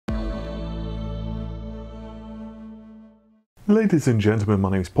Ladies and gentlemen,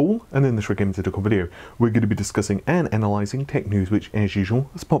 my name is Paul, and in this Gaming video, we're going to be discussing and analysing tech news which, as usual,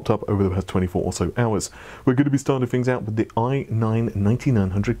 has popped up over the past 24 or so hours. We're going to be starting things out with the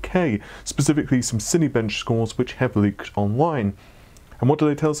i9-9900K, specifically some Cinebench scores which have leaked online. And what do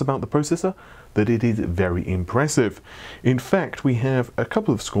they tell us about the processor? That it is very impressive. In fact, we have a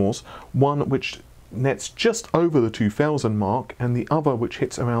couple of scores, one which nets just over the 2000 mark and the other which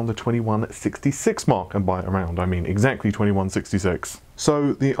hits around the 2166 mark, and by around I mean exactly 2166.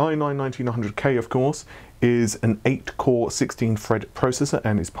 So the i9-9900K, of course, is an 8-core 16-thread processor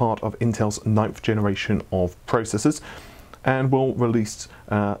and is part of Intel's 9th generation of processors and will release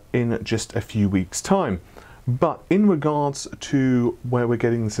in just a few weeks' time. But in regards to where we're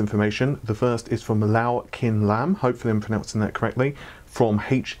getting this information, the first is from Lau Kin Lam, hopefully I'm pronouncing that correctly, from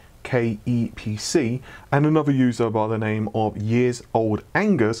KEPC, and another user by the name of Years Old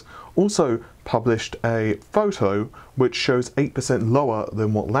Angus also published a photo which shows 8% lower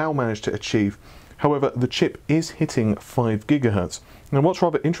than what Lau managed to achieve. However, the chip is hitting 5 GHz. Now what's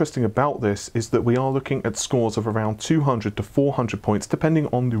rather interesting about this is that we are looking at scores of around 200 to 400 points depending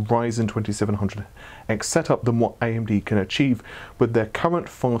on the Ryzen 2700X setup than what AMD can achieve with their current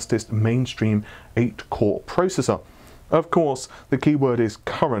fastest mainstream 8-core processor. Of course, the keyword is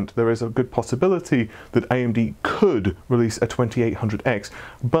current. There is a good possibility that AMD could release a 2800X,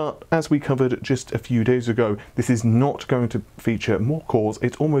 but as we covered just a few days ago, this is not going to feature more cores.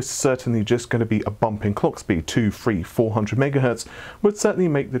 It's almost certainly just going to be a bump in clock speed, 200, 300, 400 MHz, would certainly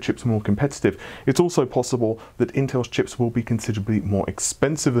make the chips more competitive. It's also possible that Intel's chips will be considerably more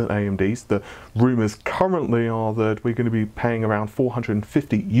expensive than AMD's. The rumors currently are that we're going to be paying around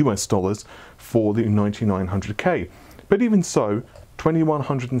 $450 US for the 9900K. But even so,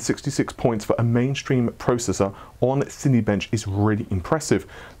 2166 points for a mainstream processor on Cinebench is really impressive.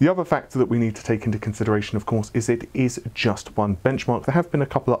 The other factor that we need to take into consideration, of course, is it is just one benchmark. There have been a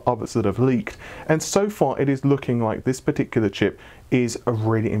couple of others that have leaked, and so far it is looking like this particular chip is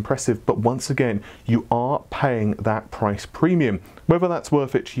really impressive, but once again, you are paying that price premium. Whether that's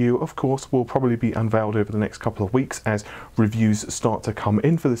worth it to you, of course, will probably be unveiled over the next couple of weeks as reviews start to come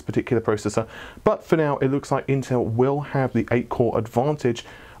in for this particular processor, but for now, it looks like Intel will have the 8-core advantage,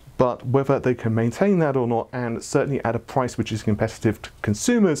 but whether they can maintain that or not, and certainly at a price which is competitive to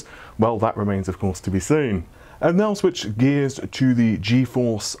consumers, well, that remains, of course, to be seen. And now switch gears to the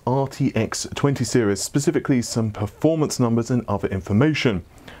GeForce RTX 20 series, specifically some performance numbers and other information.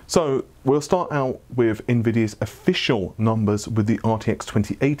 So we'll start out with Nvidia's official numbers with the RTX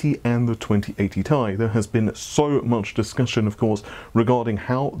 2080 and the 2080 Ti. There has been so much discussion, of course, regarding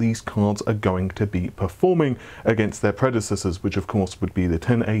how these cards are going to be performing against their predecessors, which of course would be the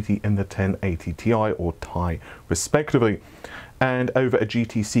 1080 and the 1080 Ti or Ti respectively. And over at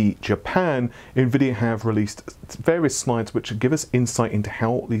GTC Japan, Nvidia have released various slides which give us insight into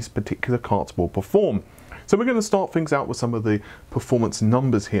how these particular cards will perform. So we're going to start things out with some of the performance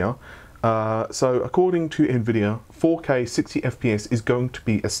numbers here. So according to Nvidia, 4K 60 FPS is going to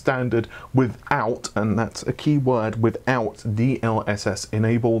be a standard without, and that's a key word, without DLSS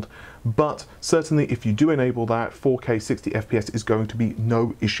enabled. But certainly if you do enable that, 4K 60 FPS is going to be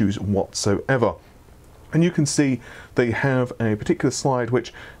no issues whatsoever. And you can see they have a particular slide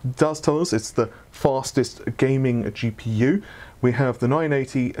which does tell us it's the fastest gaming GPU. We have the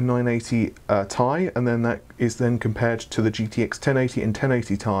 980 and 980 Ti, and then that is then compared to the GTX 1080 and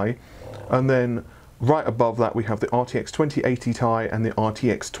 1080 Ti. And then right above that we have the RTX 2080 Ti and the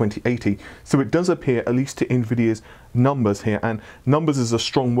RTX 2080. So it does appear, at least to Nvidia's numbers here, and numbers is a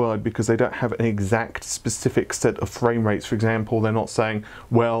strong word because they don't have an exact specific set of frame rates. For example, they're not saying,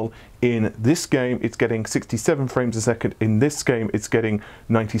 well, in this game it's getting 67 frames a second, in this game it's getting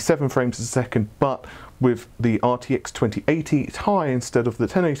 97 frames a second, but with the RTX 2080 Ti instead of the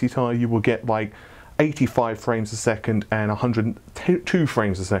 1080 Ti you will get like 85 frames a second and 102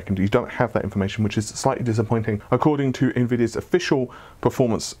 frames a second. You don't have that information, which is slightly disappointing according to Nvidia's official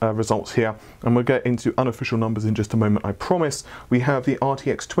performance results here, and we'll get into unofficial numbers in just a moment, I promise. We have the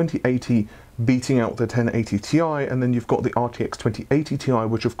RTX 2080 beating out the 1080 Ti, and then you've got the RTX 2080 Ti,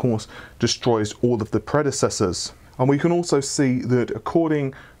 which of course destroys all of the predecessors. And we can also see that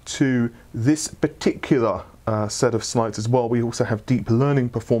according to this particular set of slides as well, we also have deep learning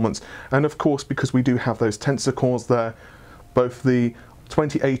performance, and of course because we do have those tensor cores there, both the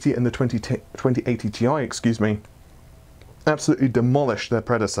 2080 and the 2080 Ti, excuse me, absolutely demolish their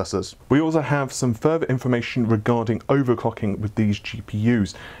predecessors. We also have some further information regarding overclocking with these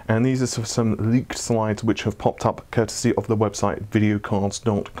GPUs, and these are some leaked slides which have popped up courtesy of the website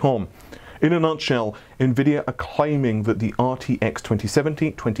videocards.com. In a nutshell, Nvidia are claiming that the RTX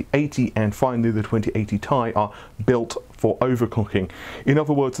 2070, 2080 and finally the 2080 Ti are built for overclocking. In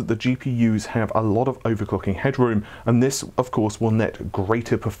other words, that the GPUs have a lot of overclocking headroom, and this of course will net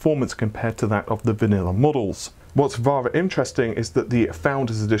greater performance compared to that of the vanilla models. What's rather interesting is that the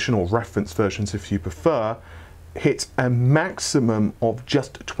Founders Edition, or reference versions if you prefer, hit a maximum of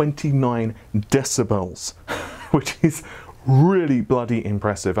just 29 decibels, which is really bloody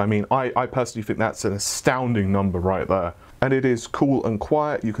impressive. I mean, I personally think that's an astounding number right there. And it is cool and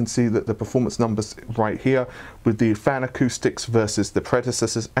quiet. You can see that the performance numbers right here with the fan acoustics versus the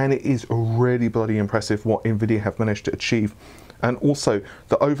predecessors, and it is really bloody impressive what Nvidia have managed to achieve. And also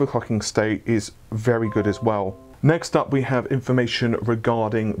the overclocking state is very good as well. Next up, we have information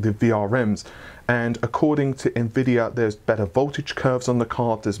regarding the VRMs, and according to Nvidia, there's better voltage curves on the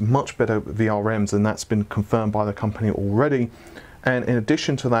card, there's much better VRMs, and that's been confirmed by the company already. And in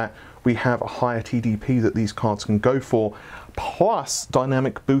addition to that, we have a higher TDP that these cards can go for, plus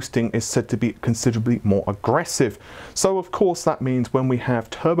dynamic boosting is said to be considerably more aggressive. So of course that means when we have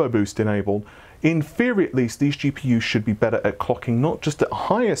turbo boost enabled, in theory at least, these GPUs should be better at clocking not just at a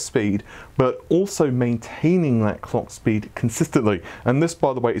higher speed, but also maintaining that clock speed consistently. And this,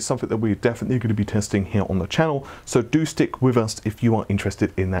 by the way, is something that we're definitely going to be testing here on the channel, so do stick with us if you are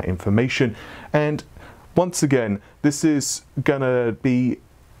interested in that information. And once again, this is going to be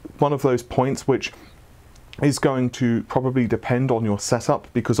one of those points which is going to probably depend on your setup,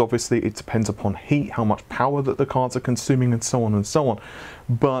 because obviously it depends upon heat, how much power that the cards are consuming, and so on and so on.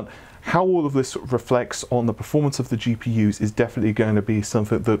 But how all of this reflects on the performance of the GPUs is definitely going to be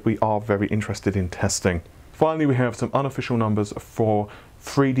something that we are very interested in testing. Finally, we have some unofficial numbers for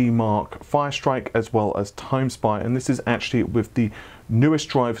 3D Mark Firestrike as well as TimeSpy, and this is actually with the newest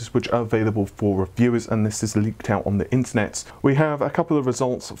drivers which are available for reviewers, and this is leaked out on the internet. We have a couple of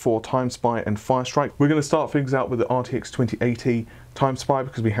results for TimeSpy and Firestrike. We're going to start things out with the RTX 2080 TimeSpy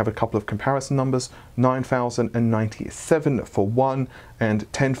because we have a couple of comparison numbers, 9,097 for one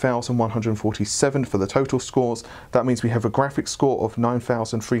and 10,147 for the total scores. That means we have a graphics score of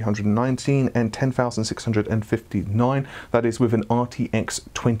 9,319 and 10,659. That is with an RTX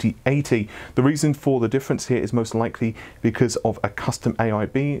 2080. The reason for the difference here is most likely because of a custom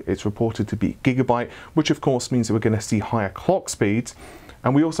AIB. It's reported to be gigabyte, which of course means that we're going to see higher clock speeds.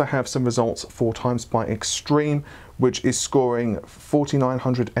 And we also have some results for TimeSpy Extreme, which is scoring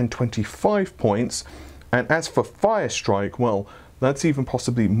 4,925 points. And as for Firestrike, well, that's even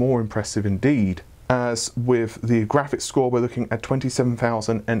possibly more impressive indeed. As with the graphics score, we're looking at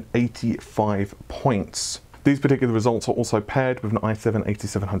 27,085 points. These particular results are also paired with an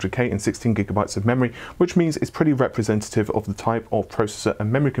i7-8700K and 16GB of memory, which means it's pretty representative of the type of processor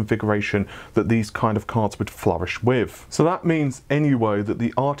and memory configuration that these kind of cards would flourish with. So that means anyway that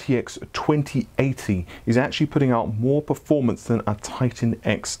the RTX 2080 is actually putting out more performance than a Titan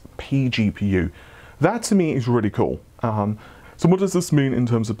XP GPU. That to me is really cool. So what does this mean in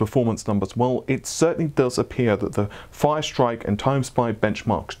terms of performance numbers? Well, it certainly does appear that the Firestrike and TimeSpy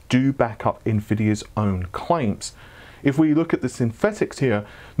benchmarks do back up Nvidia's own claims. If we look at the synthetics here,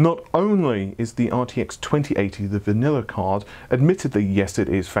 not only is the RTX 2080 the vanilla card, admittedly yes it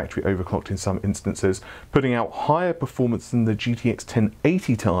is factory overclocked in some instances, putting out higher performance than the GTX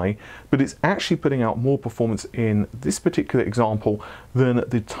 1080 Ti, but it's actually putting out more performance in this particular example than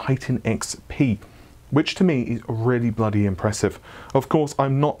the Titan XP, which to me is really bloody impressive. Of course,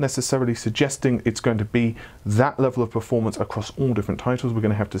 I'm not necessarily suggesting it's going to be that level of performance across all different titles. We're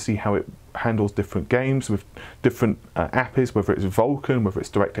going to have to see how it handles different games with different APIs, whether it's Vulkan, whether it's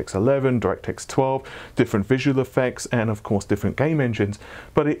DirectX 11, DirectX 12, different visual effects, and of course different game engines.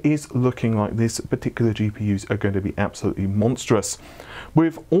 But it is looking like these particular GPUs are going to be absolutely monstrous.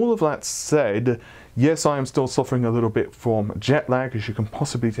 With all of that said, yes, I am still suffering a little bit from jet lag, as you can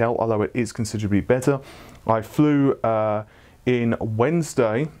possibly tell, although it is considerably better. I flew in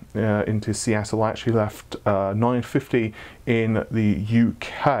Wednesday into Seattle. I actually left 9:50 in the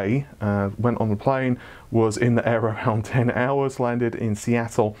UK, went on the plane, was in the air around 10 hours, landed in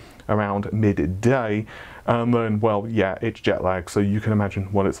Seattle around midday, and then, well, yeah, it's jet lag, so you can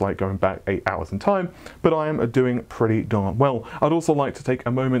imagine what it's like going back 8 hours in time, but I am doing pretty darn well. I'd also like to take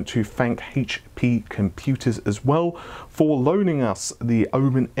a moment to thank HP Computers as well for loaning us the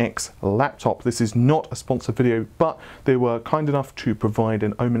Omen X laptop. This is not a sponsored video, but they were kind enough to provide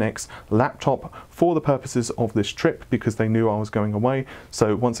an Omen X laptop for the purposes of this trip because they knew I was going away.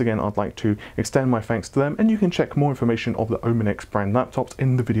 So once again, I'd like to extend my thanks to them, and you can check more information of the Omen X brand laptops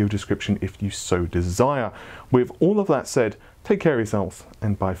in the video description if you so desire. With all of that said, take care of yourselves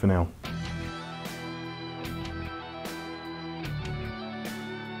and bye for now.